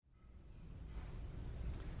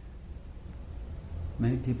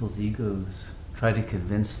Many people's egos try to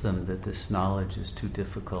convince them that this knowledge is too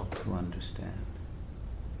difficult to understand,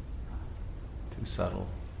 too subtle.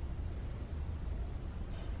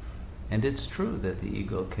 And it's true that the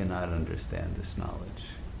ego cannot understand this knowledge.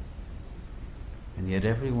 And yet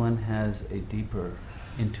everyone has a deeper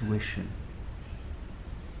intuition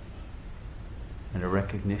and a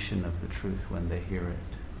recognition of the truth when they hear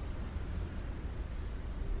it.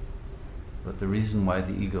 But the reason why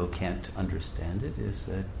the ego can't understand it is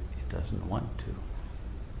that it doesn't want to.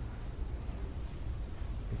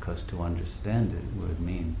 Because to understand it would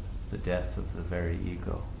mean the death of the very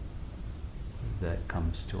ego that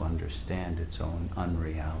comes to understand its own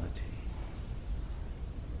unreality.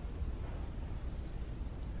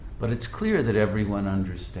 But it's clear that everyone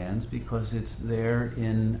understands because it's there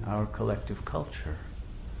in our collective culture.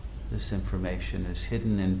 This information is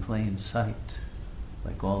hidden in plain sight,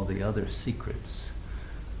 like all the other secrets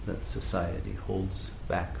that society holds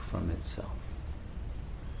back from itself.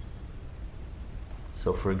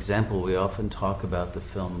 So, for example, we often talk about the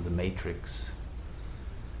film The Matrix.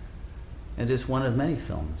 It is one of many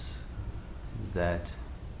films that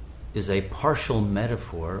is a partial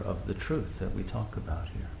metaphor of the truth that we talk about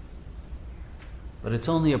here. But it's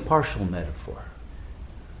only a partial metaphor.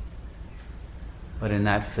 But in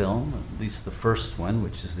that film, at least the first one,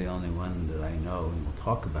 which is the only one that I know and we'll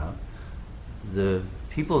talk about, the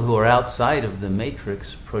people who are outside of the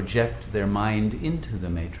matrix project their mind into the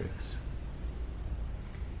matrix.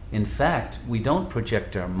 In fact, we don't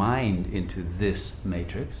project our mind into this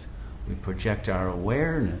matrix. We project our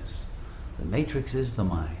awareness. The matrix is the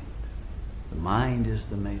mind. The mind is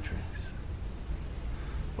the matrix.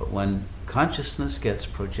 But when consciousness gets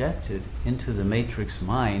projected into the matrix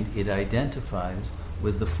mind, it identifies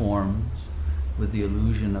with the forms, with the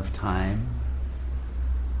illusion of time,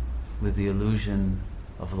 with the illusion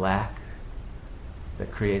of lack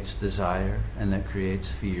that creates desire and that creates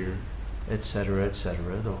fear, etc.,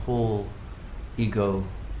 etc. The whole ego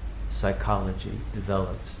psychology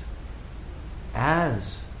develops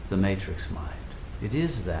as the matrix mind. It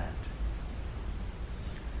is that.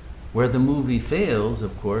 Where the movie fails,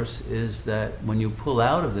 of course, is that when you pull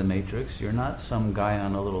out of the matrix, you're not some guy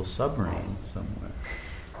on a little submarine somewhere.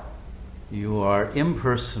 You are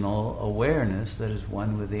impersonal awareness that is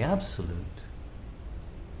one with the Absolute.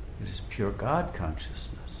 It is pure God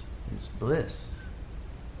consciousness. It is bliss.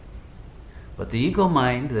 But the ego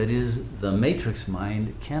mind, that is the matrix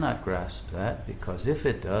mind, cannot grasp that, because if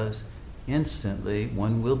it does, instantly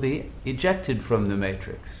one will be ejected from the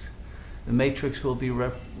matrix. The matrix will be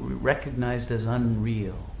recognized as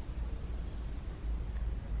unreal,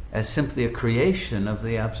 as simply a creation of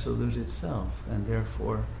the Absolute itself, and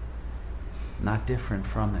therefore not different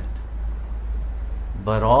from it.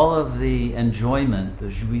 But all of the enjoyment,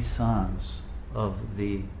 the jouissance of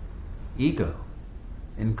the ego,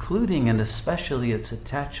 including and especially its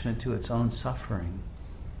attachment to its own suffering,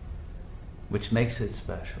 which makes it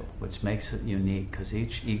special, which makes it unique, because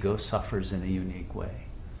each ego suffers in a unique way.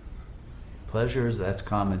 Pleasures, that's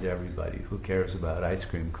common to everybody. Who cares about ice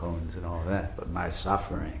cream cones and all that? But my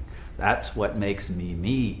suffering, that's what makes me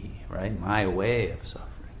me, right? My way of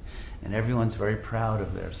suffering. And everyone's very proud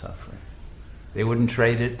of their suffering. They wouldn't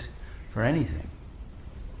trade it for anything.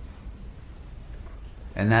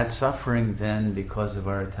 And that suffering then, because of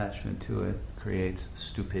our attachment to it, creates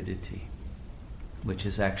stupidity, which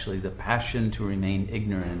is actually the passion to remain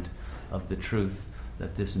ignorant of the truth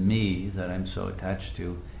that this me that I'm so attached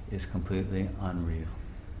to is completely unreal.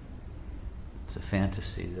 It's a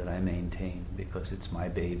fantasy that I maintain because it's my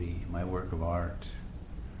baby, my work of art,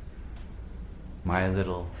 my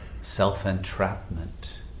little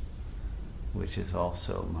self-entrapment, which is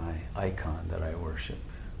also my icon that I worship.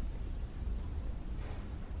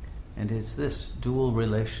 And it's this dual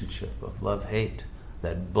relationship of love-hate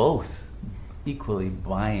that both equally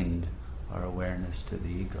bind our awareness to the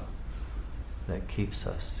ego, that keeps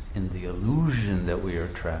us in the illusion that we are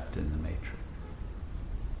trapped in the matrix.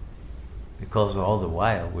 Because all the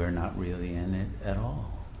while we're not really in it at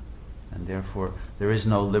all. And therefore there is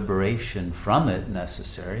no liberation from it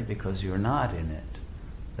necessary because you're not in it.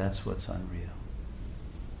 That's what's unreal.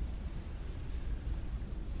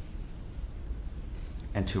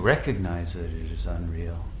 And to recognize that it is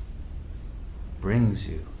unreal brings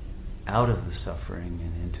you out of the suffering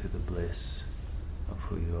and into the bliss of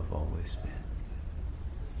who you have always been.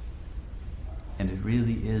 And it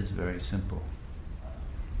really is very simple.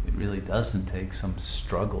 It really doesn't take some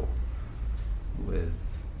struggle with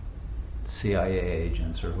CIA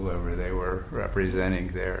agents or whoever they were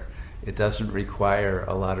representing there. It doesn't require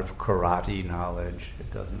a lot of karate knowledge. It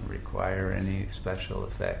doesn't require any special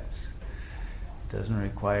effects. It doesn't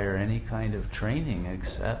require any kind of training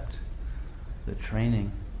except the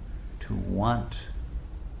training to want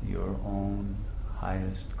your own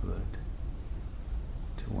highest good,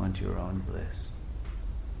 to want your own bliss,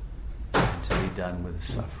 and to be done with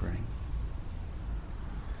suffering.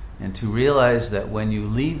 And to realize that when you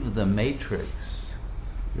leave the matrix,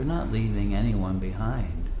 you're not leaving anyone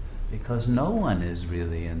behind, because no one is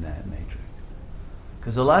really in that matrix.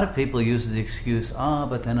 Because a lot of people use the excuse,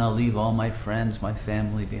 but then I'll leave all my friends, my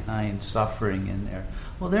family behind, suffering in there.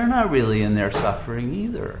 Well, they're not really in there suffering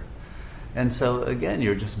either. And so, again,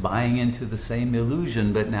 you're just buying into the same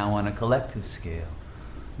illusion, but now on a collective scale.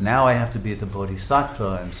 Now I have to be the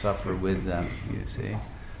bodhisattva and suffer with them, you see.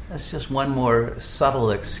 That's just one more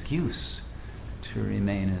subtle excuse to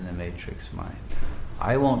remain in the matrix mind.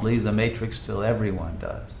 I won't leave the matrix till everyone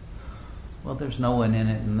does. Well, there's no one in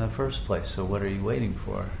it in the first place, so what are you waiting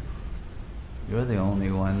for? You're the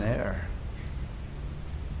only one there.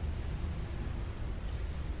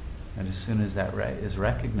 And as soon as that is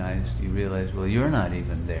recognized, you realize, well, you're not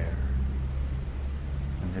even there.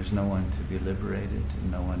 And there's no one to be liberated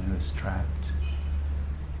and no one who is trapped.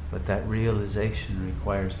 But that realization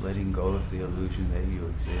requires letting go of the illusion that you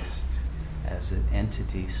exist as an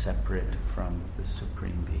entity separate from the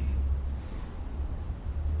Supreme Being.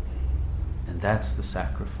 And that's the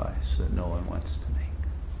sacrifice that no one wants to make.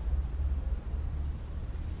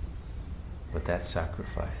 But that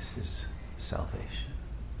sacrifice is salvation.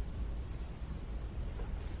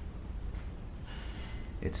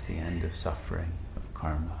 It's the end of suffering, of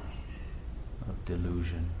karma, of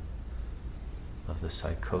delusion, of the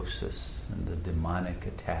psychosis and the demonic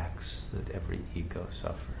attacks that every ego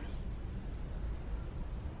suffers.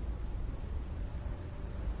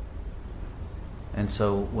 And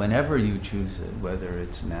so whenever you choose it, whether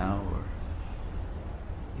it's now or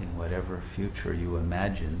in whatever future you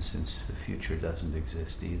imagine, since the future doesn't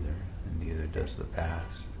exist either, and neither does the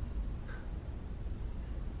past,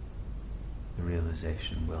 the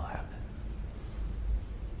realization will happen.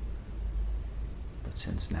 But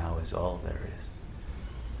since now is all there is,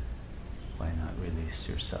 why not release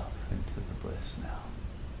yourself into the bliss now?